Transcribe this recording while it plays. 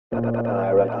You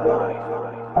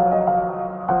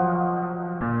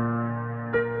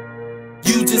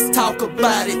just talk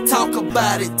about it, talk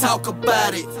about it, talk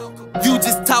about it. You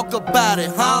just talk about it,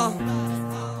 huh?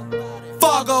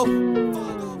 Fargo,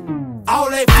 all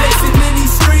that flexing in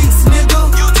these streets, nigga.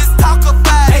 You just talk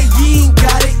about it. Hey, you ain't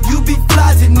got it, you be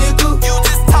flogging, nigga. You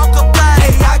just talk about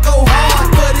it. Hey, I go hard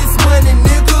for this money,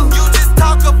 nigga. You just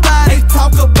talk about it. Hey,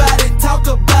 talk about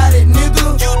it,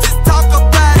 nigga. You just talk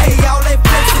about it. Hey, all that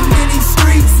flexing in these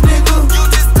streets, nigga. You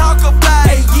just talk about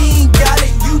it. Hey, you ain't got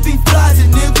it, you be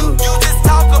flogging, nigga. You just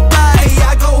talk about it. Hey,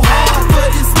 I go hard for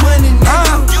this money,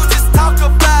 nigga. You just talk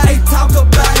about it. Hey, talk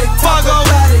about it, talk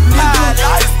about it, nigga. You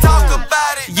just talk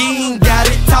about it. You ain't got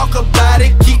it, talk about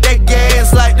it. Keep that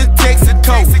gas like the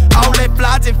Texaco. All that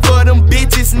flogging for them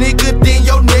bitches, nigga. Then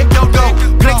your neck go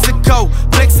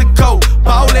Plexico,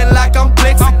 ballin' like I'm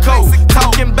Plexico.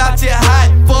 Talking about your hot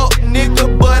fuck,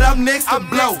 nigga, but I'm next to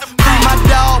blow. Free my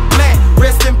dog Black,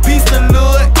 rest in peace to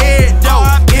Lil Edo.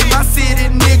 In my city,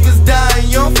 niggas dying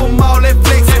young from all that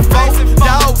flexin' folks.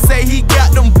 Dog say he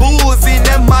got them bulls in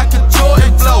that Michael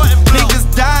Jordan flow. Niggas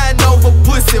dying over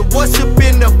pussy, worship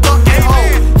in the fucking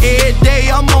hole. Every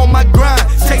day I'm on my grind,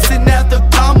 chasing after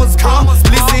commas.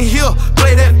 Listen here,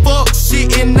 play that fuck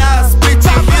shit and I spit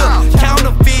you here.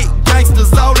 Counterfeit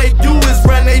gangsters, all they do is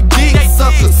run they dick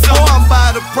suckers. So I'm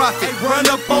by the profit, run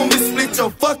up on me, split your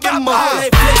fucking mother. All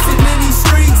that flexing in these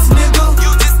streets, nigga.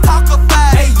 You just talk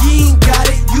about it. Hey, you ain't got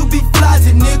it, you be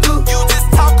flogging, nigga. You just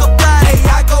talk about it. Hey,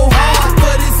 I go hard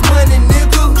for this money,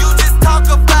 nigga. You just talk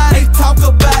about it. Hey, talk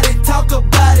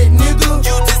about it, nigga.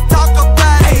 You just talk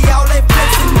about it. Hey, all that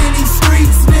flexing in these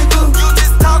streets, nigga. You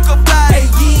just talk about it. Hey,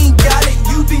 you ain't got it,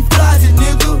 you be flogging,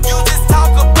 nigga. You just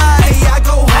talk about it. Hey, I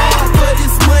go hard for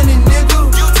this money, nigga.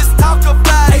 You just talk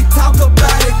about it. Hey, talk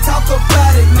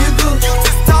about it, nigga. You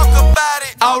just talk about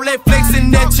it. All that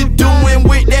flexing that you doing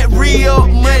with that real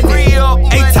money.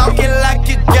 Ain't talking like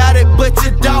you got it, but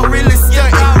you don't really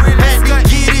stuntin'. Had to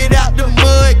get it out the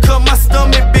mud, cause my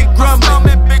stomach been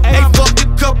grumbling. Ain't fucked a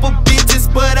couple bitches,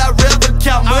 but I'd rather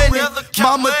count money.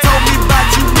 Mama told me about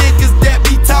you niggas that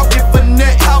be talking for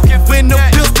nothing. When the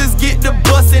pistols get the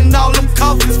bustin', all them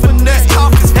coffins for nothing.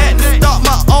 Had to start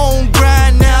my own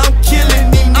grind, now I'm killing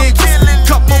these niggas.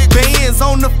 Couple bands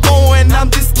on the phone and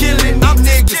I'm just killing these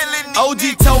niggas.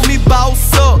 OG told me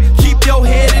boss up, keep your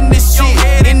head in this shit.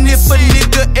 And if a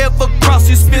nigga ever cross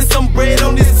you, spend some bread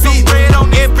on this beat.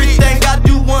 Everything I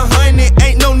do 100,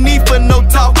 ain't no need for no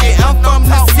talking. I'm from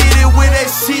the city with that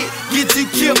shit, get you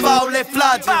killed for all that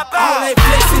flogging.